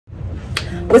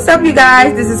What's up, you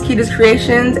guys? This is Kita's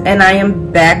Creations, and I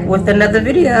am back with another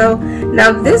video.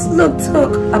 Now, this look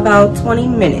took about 20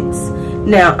 minutes.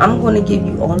 Now, I'm going to give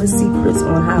you all the secrets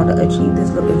on how to achieve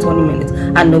this look in 20 minutes.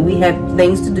 I know we have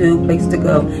things to do, places to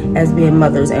go, as being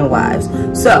mothers and wives.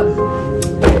 So,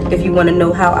 if you want to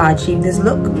know how I achieve this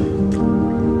look,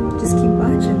 just keep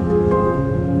watching.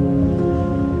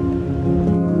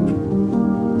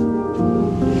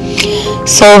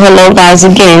 So hello guys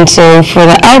again. So for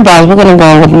the eyebrows, we're going to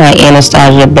go with my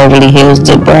Anastasia Beverly Hills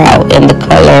Dip Brow in the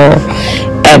color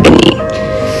Ebony.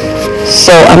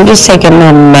 So I'm just taking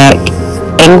my MAC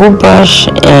angle brush,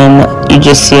 and you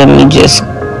just see me just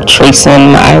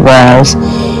tracing my eyebrows,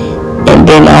 and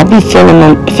then I'll be filling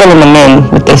them in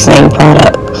with the same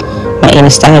product, my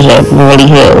Anastasia Beverly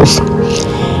Hills,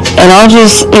 and I'll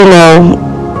just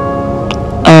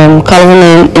coloring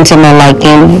them into my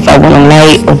liking, if I want them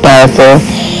light or darker.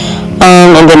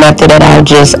 And then after that, I'll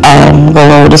just go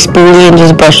in with a spoolie and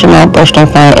just brush them out, brush them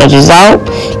fine edges out.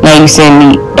 Now you see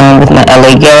me with my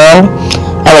LA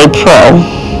Pro,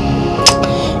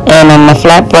 and on my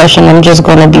flat brush, and I'm just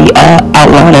going to be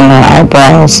outlining my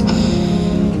eyebrows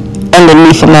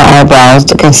underneath of my eyebrows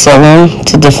to conceal them,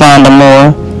 to define them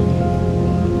more.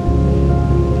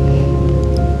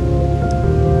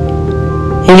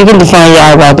 And you can define your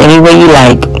eyebrows any way you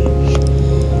like,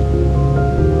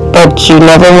 but you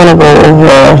never want to go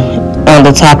over on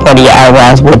the top part of your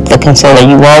eyebrows with the concealer.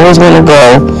 You always want to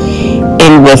go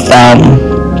in with a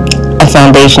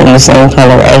foundation in the same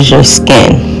color as your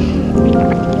skin,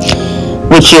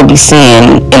 which you'll be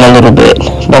seeing in a little bit.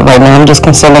 But right now I'm just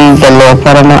concealing the lower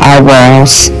part of my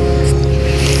eyebrows,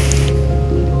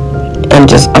 and I'm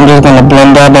just going to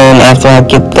blend that in after I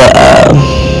get the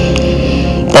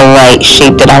right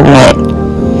shape that I want.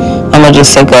 I'm gonna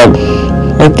just take up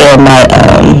right there my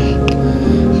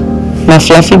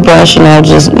fluffy brush, and I'll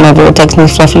just my Vortex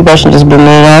Mix fluffy brush, and just blend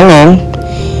it all in.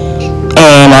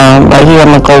 And right here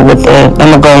I'm gonna go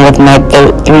with my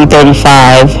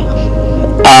 335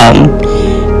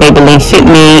 Maybelline Fit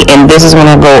Me, and this is when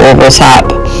I go over top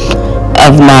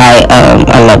of my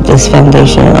I love this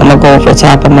foundation. I'm gonna go over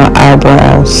top of my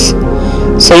eyebrows,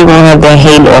 so you're going to have the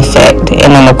halo effect,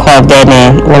 and I'm going to carve that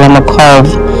in. Well, I'm going to carve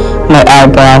my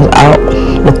eyebrows out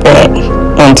with that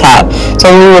on top.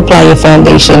 So when you apply your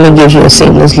foundation, it gives you a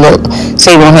seamless look. So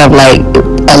you don't have like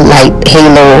a light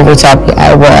halo over top of your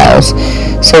eyebrows.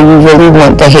 So you really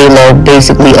want the halo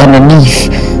basically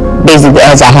underneath, basically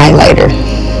as a highlighter,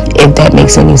 if that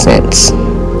makes any sense.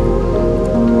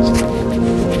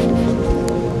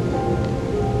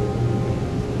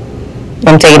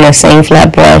 I'm taking that same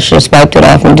flat brush, just wiped it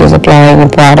off, and just applying the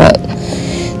product.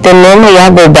 Then normally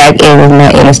I'll go back in with my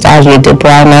Anastasia Dip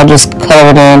Brow, and I'll just color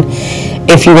it in.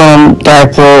 If you want them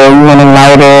darker or you want them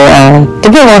lighter,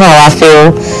 depending on how I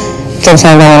feel.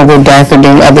 Sometimes I want to go darker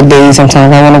than other days.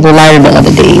 Sometimes I want to go lighter than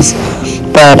other days.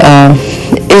 But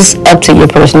it's up to your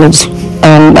personal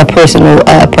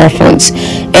preference.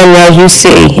 And as you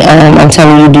see, I'm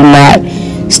telling you, do not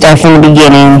start from the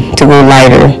beginning to go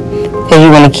lighter, because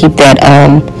you want to keep that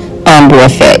ombre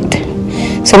effect.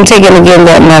 So I'm taking again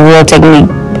my Real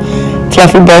Technique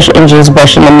fluffy brush and just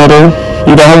brush in the middle.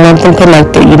 You don't want them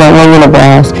connected. You don't want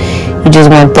unibrows. You just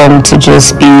want them to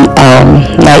just be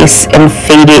nice and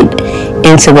faded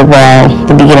into the brow,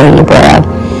 the beginning of your brow.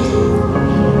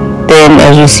 Then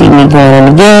as you see me going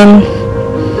in again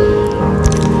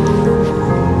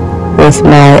with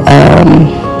my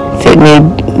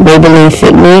Maybelline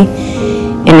Fit Me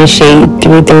in the shade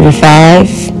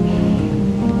 335,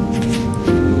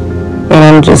 and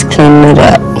I'm just cleaning it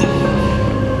up.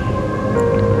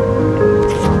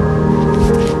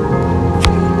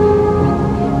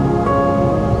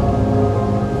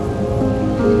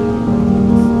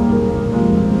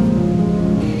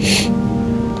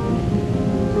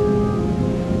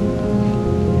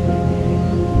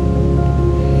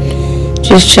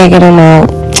 Just checking them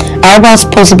out. Eyebrows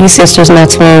supposed to be sisters,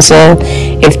 not twins, so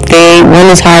if one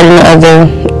is higher than the other,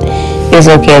 it's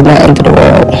okay, it's not end of the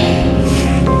world.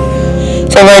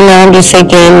 So right now I'm just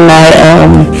taking my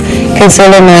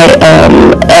concealer, my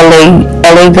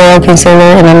LA Girl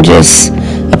concealer, and I'm just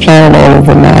applying it all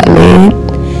over my lid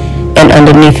and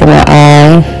underneath of my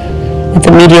eye with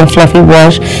a medium fluffy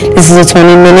brush. This is a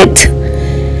 20-minute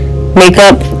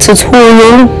makeup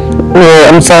tutorial,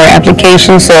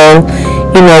 application, so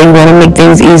you want to make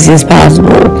things easy as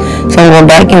possible. So I'm going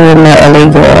back in with my LA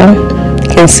Girl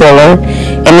concealer,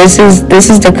 and this is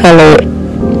the color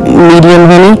Medium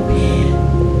Honey,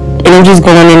 and I'm just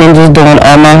going in and just doing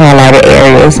all my highlighter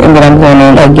areas, and then I'm going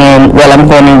in again. Well, I'm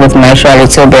going in with my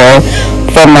Charlotte Tilbury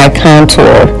for my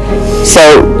contour.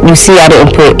 So you see, I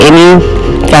didn't put any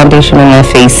foundation on my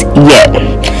face yet.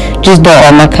 Just doing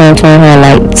all my contour and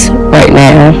highlights right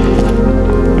now.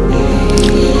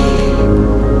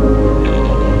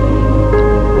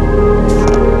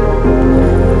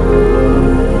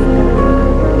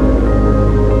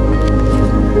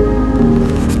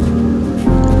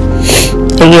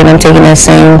 Again, I'm taking that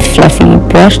same fluffy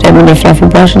brush, that medium fluffy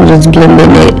brush, and just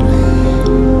blending it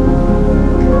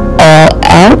all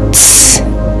out.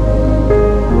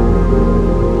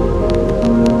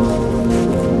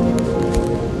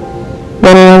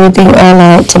 Blending everything all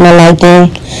out to my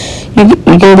liking.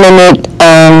 You can blend it.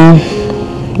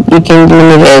 You can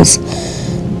blend it as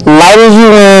light as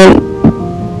you want.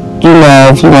 You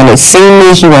know, if you want it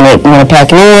seamless, you want to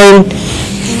pack it in.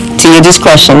 To your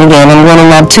discretion. Again, I'm going on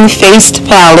my Too Faced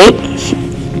palette,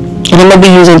 and I'm going to be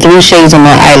using 3 shades on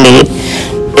my eyelid.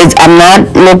 I'm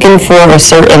not looking for a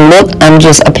certain look, I'm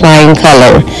just applying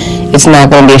color. It's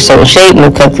not going to be a certain shape, no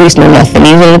cut crease, no nothing.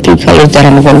 These are the 3 colors that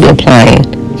I'm going to be applying.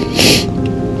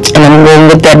 And I'm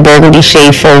going with that burgundy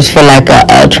shade first for like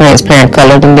a transparent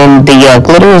color, and then the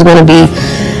glitter is going to be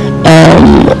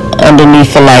underneath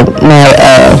for like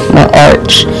my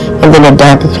arch, and then the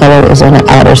darker color is on the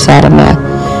outer side of my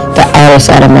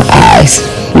eyes.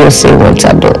 You'll see once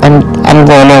I do. I'm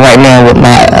going in right now with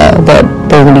my that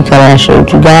burgundy color I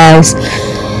showed you guys,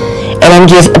 and I'm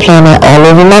just applying that all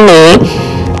over my lid.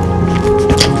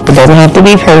 It doesn't have to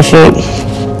be perfect.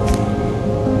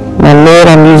 My lid,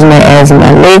 I'm using it as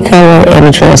my lid color and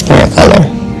a transparent color.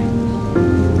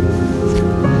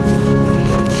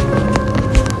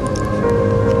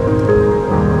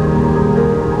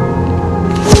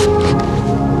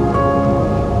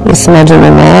 Smudging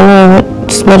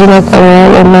that color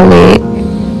all over my lid.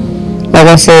 Like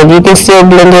I said, you can still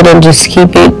blend it and just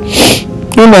keep it,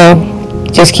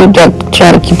 just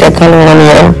try to keep that color on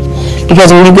there.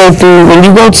 Because when you go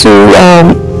to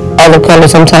other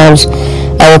colors, sometimes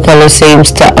other colors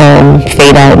seems to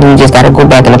fade out, and you just gotta go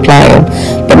back and apply them.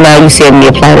 But now you see me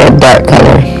apply that dark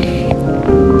color.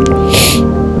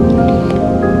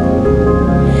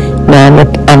 Now I'm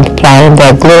applying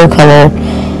that glitter color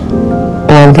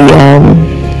on the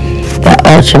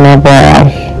arch of my brow,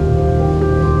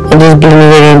 and just blending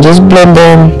it in, just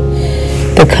blending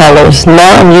the colors.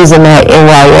 Now I'm using my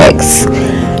NYX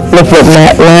liquid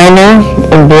matte liner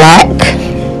in black,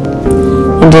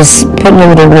 and just putting a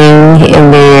little wing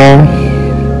in there.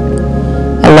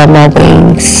 I love my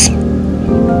wings.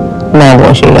 Now I'm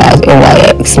going to show you guys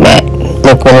NYX matte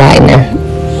liquid liner.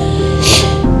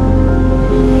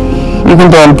 You can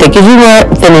do them thick as you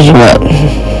want, thin as you want.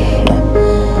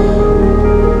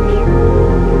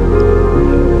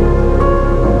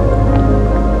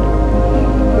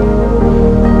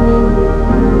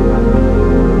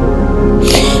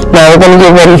 Now we're going to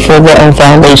get ready for the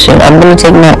foundation. I'm going to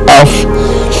take my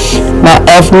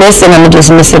e.l.f. mist, and I'm going to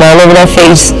just mist it all over that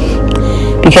face,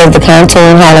 because the contour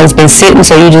and highlight's been sitting,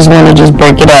 so you just want to just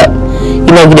break it up.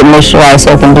 Get it moisturized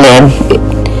so it can blend.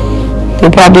 They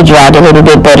probably dried a little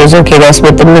bit, but it's okay. That's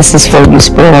what the mist is for. You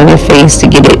spray it on your face to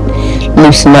get it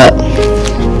loosened up.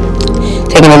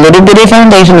 Taking a little bit of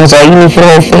foundation, that's all you need for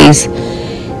the whole face.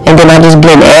 And then I just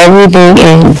blend everything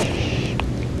in.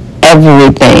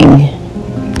 Everything.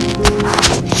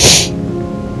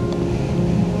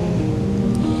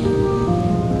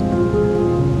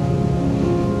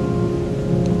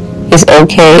 It's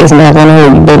okay. It's not going to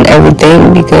hurt you blend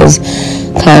everything, because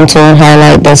contour and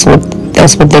highlight, that's what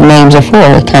the names are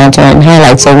for, contour and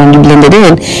highlight. So when you blend it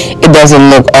in, it doesn't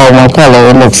look all one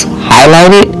color. It looks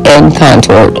highlighted and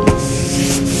contoured.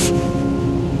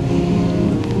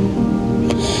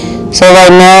 So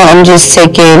right now I'm just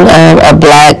taking a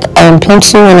black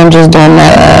pencil, and I'm just doing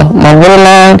my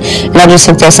waterline, and I just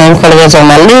took that same color as on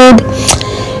my lid,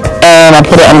 and I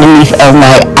put it underneath of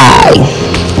my eye.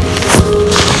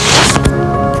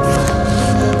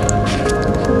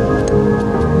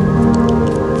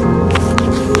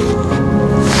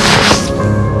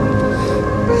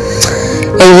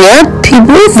 And yeah,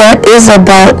 people, that is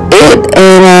about it.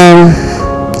 And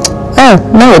oh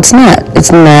no, it's not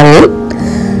it.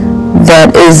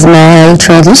 That is my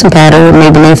translucent powder,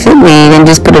 Maybelline Fit Me, and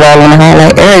just put it all in the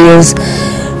highlight areas.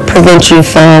 Prevent you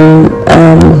from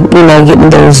getting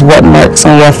those wet marks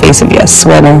on your face if you're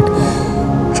sweating.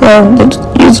 So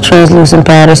use translucent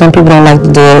powder. Some people don't like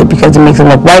to do it because it makes it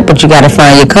look white, but you gotta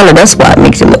find your color. That's why it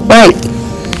makes it look white.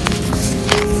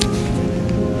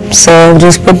 So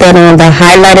just put that on the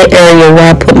highlighted area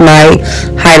where I put my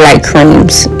highlight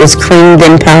creams. It's cream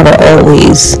then powder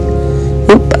always.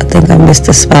 Oop, I think I missed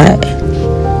a spot.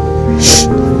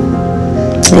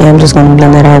 Yeah, I'm just going to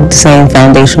blend that out with the same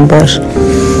foundation brush.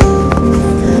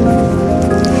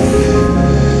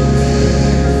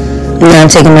 Now I'm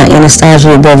taking my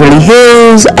Anastasia Beverly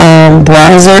Hills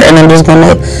bronzer, and I'm just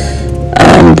gonna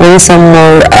bring some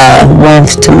more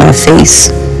warmth to my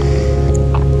face.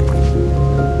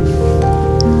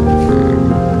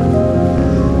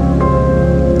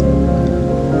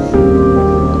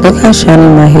 Look how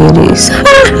shiny my head is.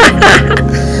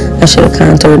 I should have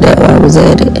contoured that while I was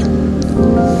at it.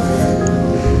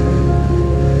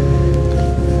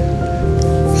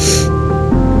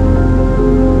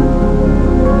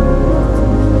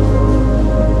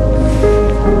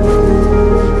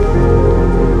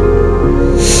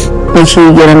 Make sure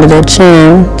you get under that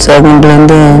chin so it can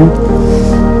blend in.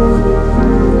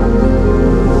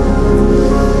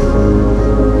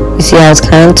 You see how it's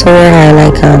contour,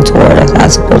 highlight, contour. That's how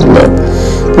it's supposed to look.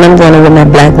 And I'm going in with my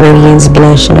Black Radiance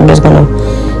blush, and I'm just going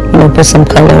to, put some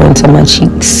color into my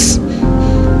cheeks.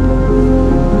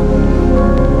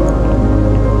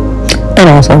 And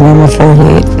also around my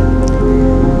forehead.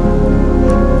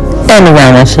 And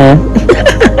around my chin.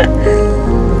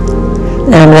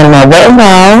 And I'm going to my Wet n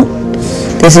Wild.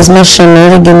 This is my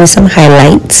shimmer to give me some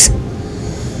highlights.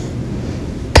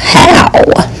 Pow!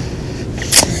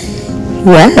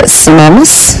 Yes,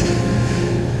 mamas.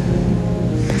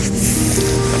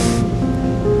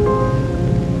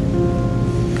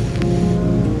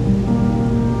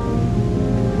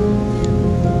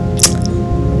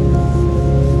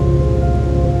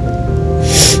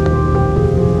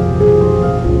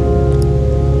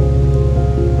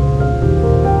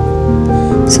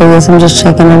 So yes, I'm just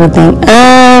checking everything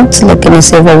out, looking to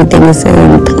see if everything is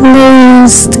in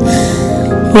place.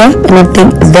 Yep, and I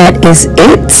think that is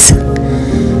it.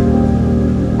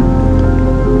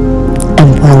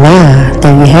 And voila,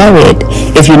 there you have it.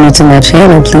 If you're new to my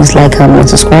channel, please like, comment, and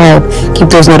subscribe. Keep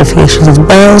those notifications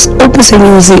bells open so you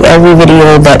will see every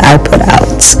video that I put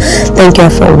out. Thank y'all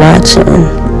for watching.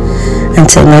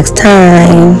 Until next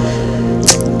time.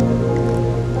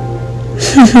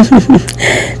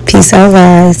 Peace out,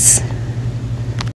 guys.